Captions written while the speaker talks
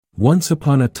Once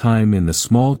upon a time in the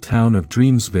small town of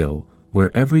Dreamsville,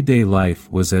 where everyday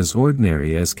life was as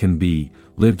ordinary as can be,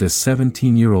 lived a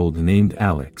 17-year-old named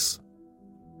Alex.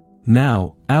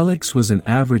 Now, Alex was an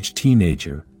average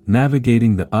teenager,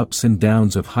 navigating the ups and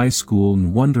downs of high school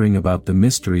and wondering about the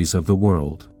mysteries of the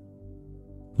world.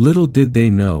 Little did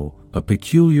they know, a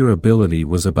peculiar ability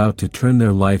was about to turn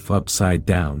their life upside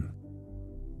down.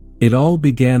 It all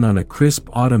began on a crisp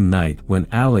autumn night when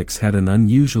Alex had an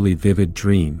unusually vivid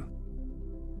dream.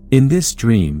 In this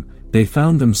dream, they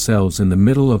found themselves in the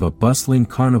middle of a bustling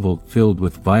carnival filled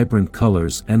with vibrant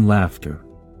colors and laughter.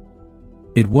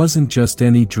 It wasn't just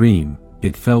any dream,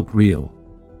 it felt real.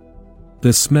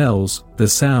 The smells, the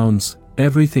sounds,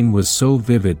 everything was so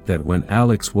vivid that when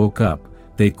Alex woke up,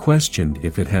 they questioned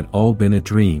if it had all been a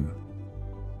dream.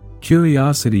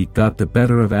 Curiosity got the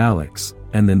better of Alex,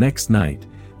 and the next night,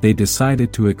 they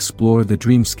decided to explore the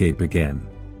dreamscape again.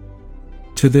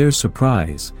 To their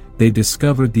surprise, they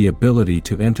discovered the ability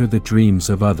to enter the dreams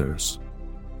of others.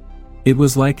 It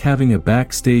was like having a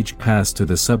backstage pass to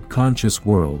the subconscious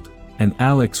world, and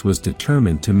Alex was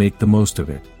determined to make the most of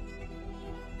it.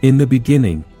 In the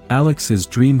beginning, Alex's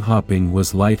dream hopping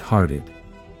was light-hearted.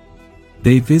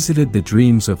 They visited the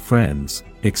dreams of friends,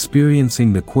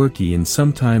 experiencing the quirky and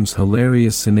sometimes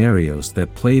hilarious scenarios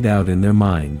that played out in their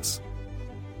minds.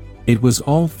 It was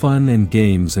all fun and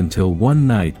games until one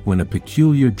night when a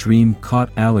peculiar dream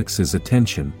caught Alex's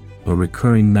attention, a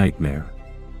recurring nightmare.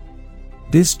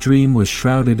 This dream was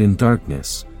shrouded in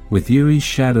darkness, with eerie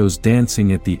shadows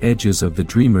dancing at the edges of the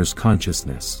dreamer's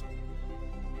consciousness.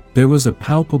 There was a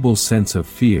palpable sense of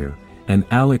fear, and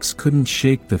Alex couldn't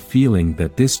shake the feeling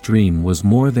that this dream was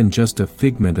more than just a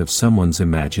figment of someone's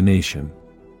imagination.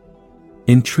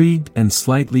 Intrigued and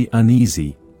slightly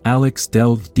uneasy, Alex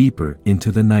delved deeper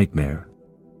into the nightmare.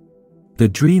 The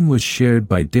dream was shared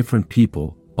by different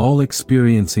people, all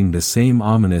experiencing the same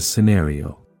ominous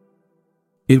scenario.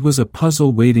 It was a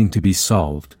puzzle waiting to be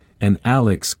solved, and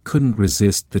Alex couldn't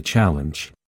resist the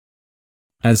challenge.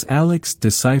 As Alex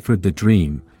deciphered the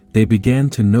dream, they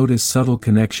began to notice subtle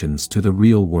connections to the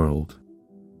real world.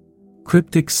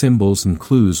 Cryptic symbols and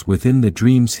clues within the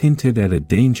dreams hinted at a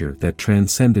danger that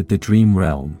transcended the dream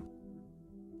realm.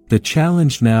 The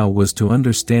challenge now was to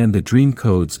understand the dream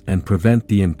codes and prevent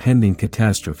the impending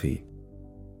catastrophe.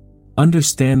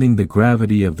 Understanding the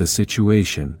gravity of the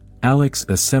situation, Alex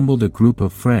assembled a group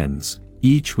of friends,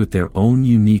 each with their own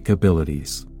unique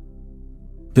abilities.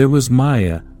 There was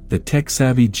Maya, the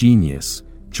tech-savvy genius,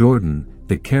 Jordan,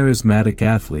 the charismatic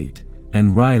athlete,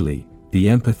 and Riley, the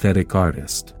empathetic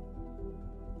artist.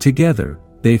 Together,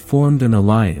 they formed an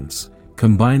alliance,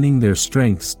 combining their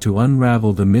strengths to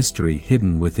unravel the mystery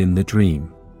hidden within the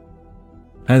dream.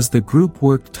 As the group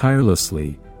worked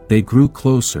tirelessly, they grew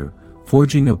closer,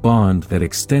 forging a bond that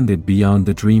extended beyond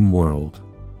the dream world.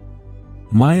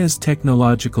 Maya's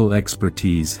technological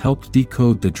expertise helped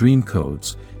decode the dream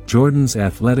codes, Jordan's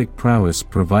athletic prowess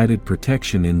provided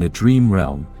protection in the dream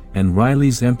realm, and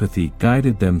Riley's empathy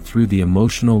guided them through the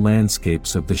emotional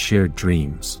landscapes of the shared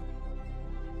dreams.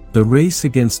 The race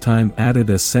against time added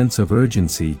a sense of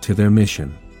urgency to their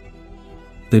mission.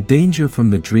 The danger from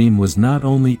the dream was not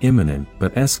only imminent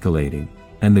but escalating,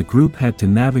 and the group had to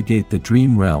navigate the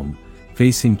dream realm,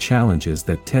 facing challenges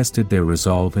that tested their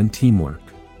resolve and teamwork.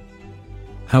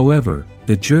 However,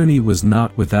 the journey was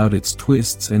not without its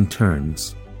twists and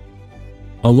turns.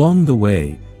 Along the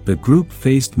way, the group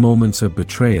faced moments of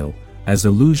betrayal, as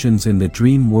illusions in the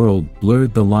dream world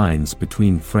blurred the lines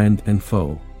between friend and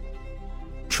foe.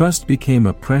 Trust became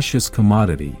a precious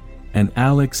commodity, and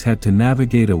Alex had to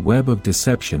navigate a web of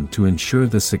deception to ensure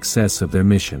the success of their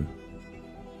mission.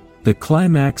 The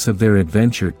climax of their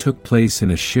adventure took place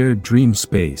in a shared dream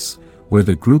space, where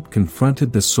the group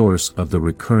confronted the source of the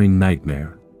recurring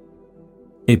nightmare.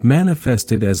 It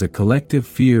manifested as a collective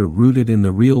fear rooted in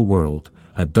the real world,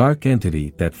 a dark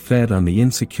entity that fed on the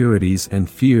insecurities and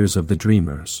fears of the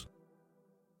dreamers.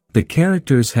 The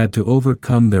characters had to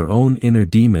overcome their own inner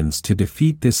demons to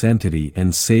defeat this entity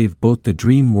and save both the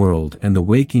dream world and the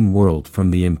waking world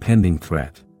from the impending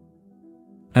threat.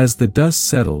 As the dust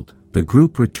settled, the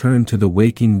group returned to the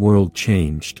waking world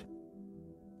changed.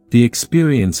 The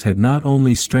experience had not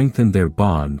only strengthened their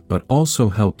bond but also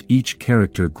helped each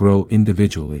character grow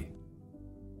individually.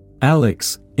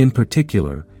 Alex, in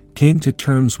particular, came to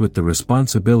terms with the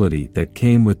responsibility that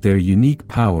came with their unique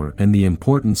power and the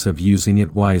importance of using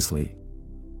it wisely.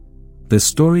 The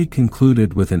story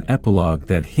concluded with an epilogue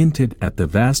that hinted at the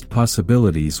vast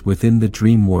possibilities within the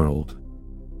dream world.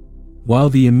 While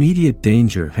the immediate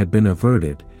danger had been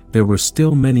averted, there were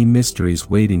still many mysteries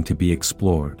waiting to be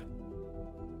explored.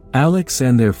 Alex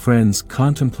and their friends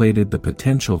contemplated the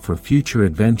potential for future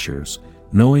adventures,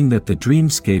 knowing that the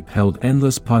dreamscape held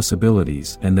endless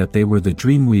possibilities and that they were the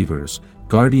Dreamweavers,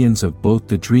 guardians of both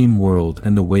the dream world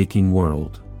and the waking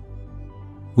world.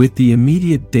 With the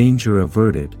immediate danger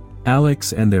averted,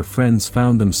 Alex and their friends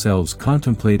found themselves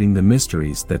contemplating the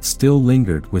mysteries that still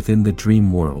lingered within the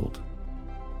dream world.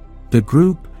 The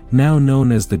group, now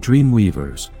known as the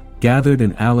Dreamweavers, gathered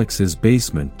in Alex's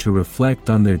basement to reflect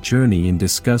on their journey and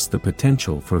discuss the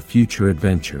potential for future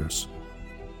adventures.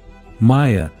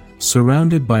 Maya,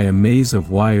 surrounded by a maze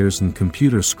of wires and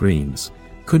computer screens,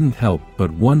 couldn't help but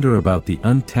wonder about the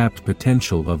untapped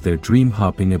potential of their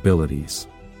dream-hopping abilities.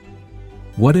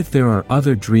 What if there are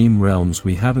other dream realms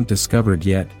we haven't discovered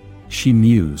yet? She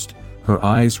mused, her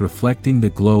eyes reflecting the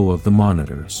glow of the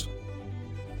monitors.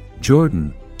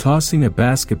 Jordan, tossing a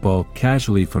basketball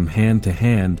casually from hand to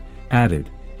hand, added,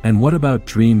 "And what about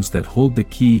dreams that hold the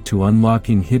key to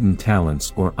unlocking hidden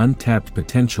talents or untapped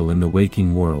potential in the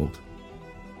waking world?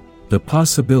 The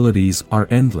possibilities are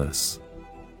endless."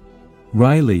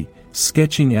 Riley,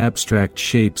 sketching abstract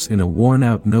shapes in a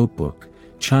worn-out notebook,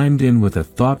 chimed in with a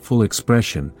thoughtful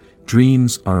expression,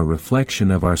 "Dreams are a reflection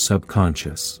of our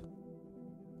subconscious.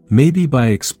 Maybe by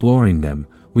exploring them,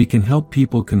 we can help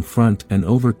people confront and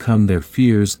overcome their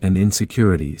fears and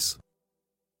insecurities."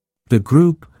 The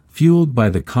group, fueled by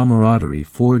the camaraderie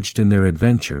forged in their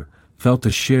adventure, felt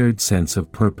a shared sense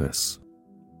of purpose.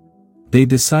 They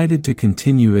decided to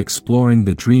continue exploring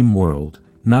the dream world,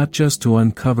 not just to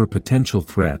uncover potential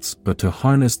threats but to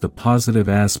harness the positive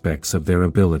aspects of their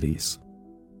abilities.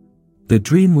 The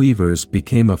Dreamweavers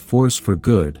became a force for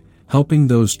good, helping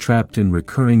those trapped in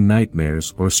recurring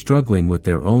nightmares or struggling with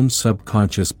their own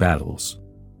subconscious battles.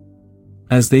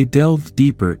 As they delved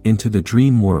deeper into the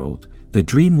dream world, the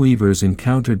Dreamweavers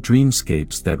encountered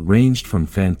dreamscapes that ranged from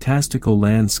fantastical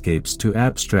landscapes to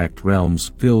abstract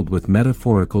realms filled with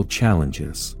metaphorical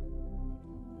challenges.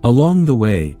 Along the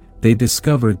way, they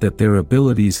discovered that their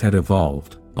abilities had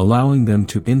evolved, allowing them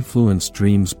to influence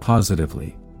dreams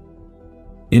positively.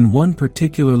 In one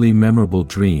particularly memorable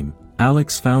dream,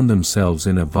 Alex found themselves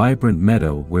in a vibrant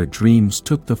meadow where dreams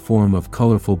took the form of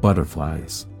colorful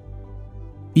butterflies.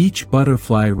 Each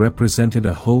butterfly represented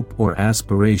a hope or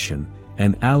aspiration,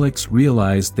 and Alex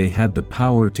realized they had the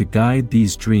power to guide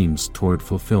these dreams toward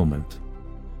fulfillment.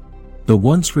 The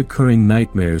once recurring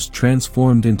nightmares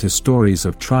transformed into stories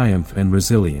of triumph and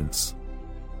resilience.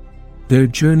 Their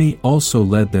journey also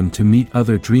led them to meet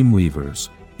other Dreamweavers,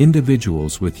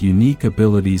 individuals with unique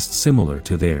abilities similar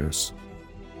to theirs.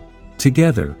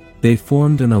 Together, they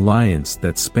formed an alliance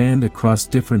that spanned across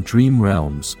different dream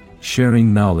realms,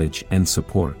 sharing knowledge and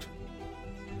support.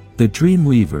 The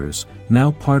Dreamweavers, now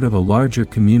part of a larger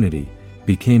community,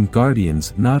 became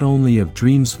guardians not only of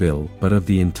Dreamsville but of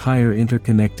the entire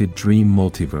interconnected dream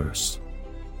multiverse.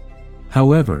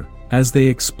 However, as they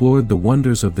explored the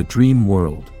wonders of the dream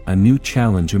world, a new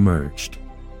challenge emerged.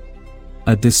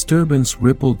 A disturbance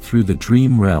rippled through the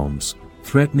dream realms,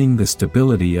 threatening the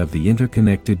stability of the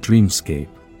interconnected dreamscape.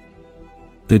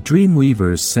 The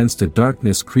Dreamweavers sensed a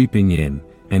darkness creeping in,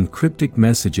 and cryptic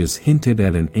messages hinted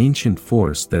at an ancient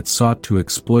force that sought to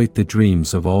exploit the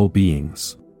dreams of all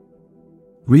beings.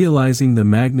 Realizing the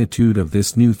magnitude of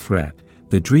this new threat,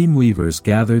 the Dreamweavers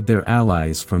gathered their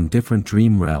allies from different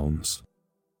dream realms.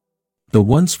 The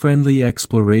once friendly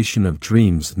exploration of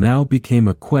dreams now became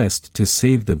a quest to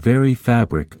save the very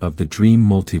fabric of the dream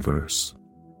multiverse.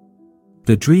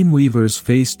 The Dreamweavers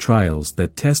faced trials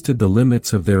that tested the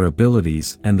limits of their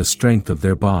abilities and the strength of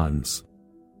their bonds.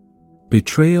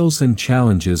 Betrayals and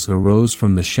challenges arose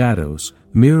from the shadows,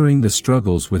 mirroring the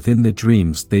struggles within the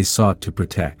dreams they sought to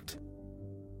protect.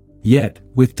 Yet,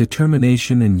 with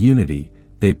determination and unity,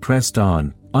 they pressed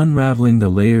on, unraveling the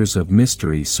layers of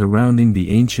mystery surrounding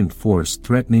the ancient force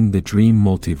threatening the dream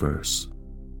multiverse.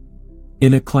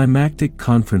 In a climactic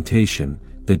confrontation,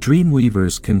 the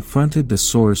Dreamweavers confronted the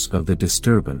source of the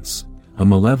disturbance, a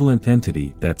malevolent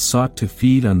entity that sought to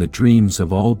feed on the dreams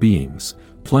of all beings,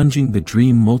 plunging the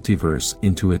dream multiverse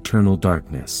into eternal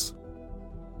darkness.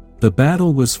 The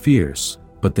battle was fierce,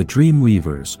 but the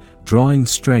Dreamweavers, drawing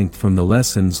strength from the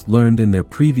lessons learned in their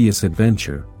previous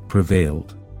adventure,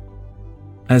 prevailed.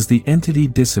 As the entity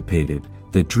dissipated,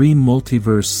 the dream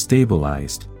multiverse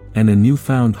stabilized, and a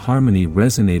newfound harmony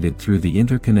resonated through the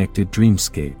interconnected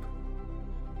dreamscape.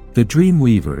 The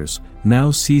Dreamweavers,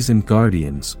 now seasoned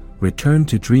guardians, returned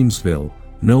to Dreamsville,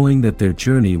 knowing that their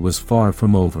journey was far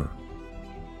from over.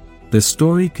 The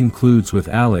story concludes with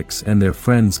Alex and their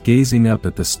friends gazing up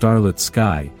at the starlit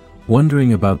sky,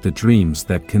 wondering about the dreams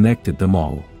that connected them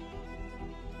all.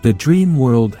 The dream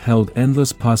world held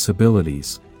endless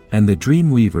possibilities, and the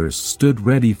Dreamweavers stood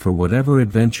ready for whatever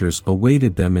adventures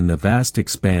awaited them in the vast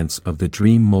expanse of the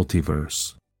Dream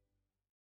multiverse.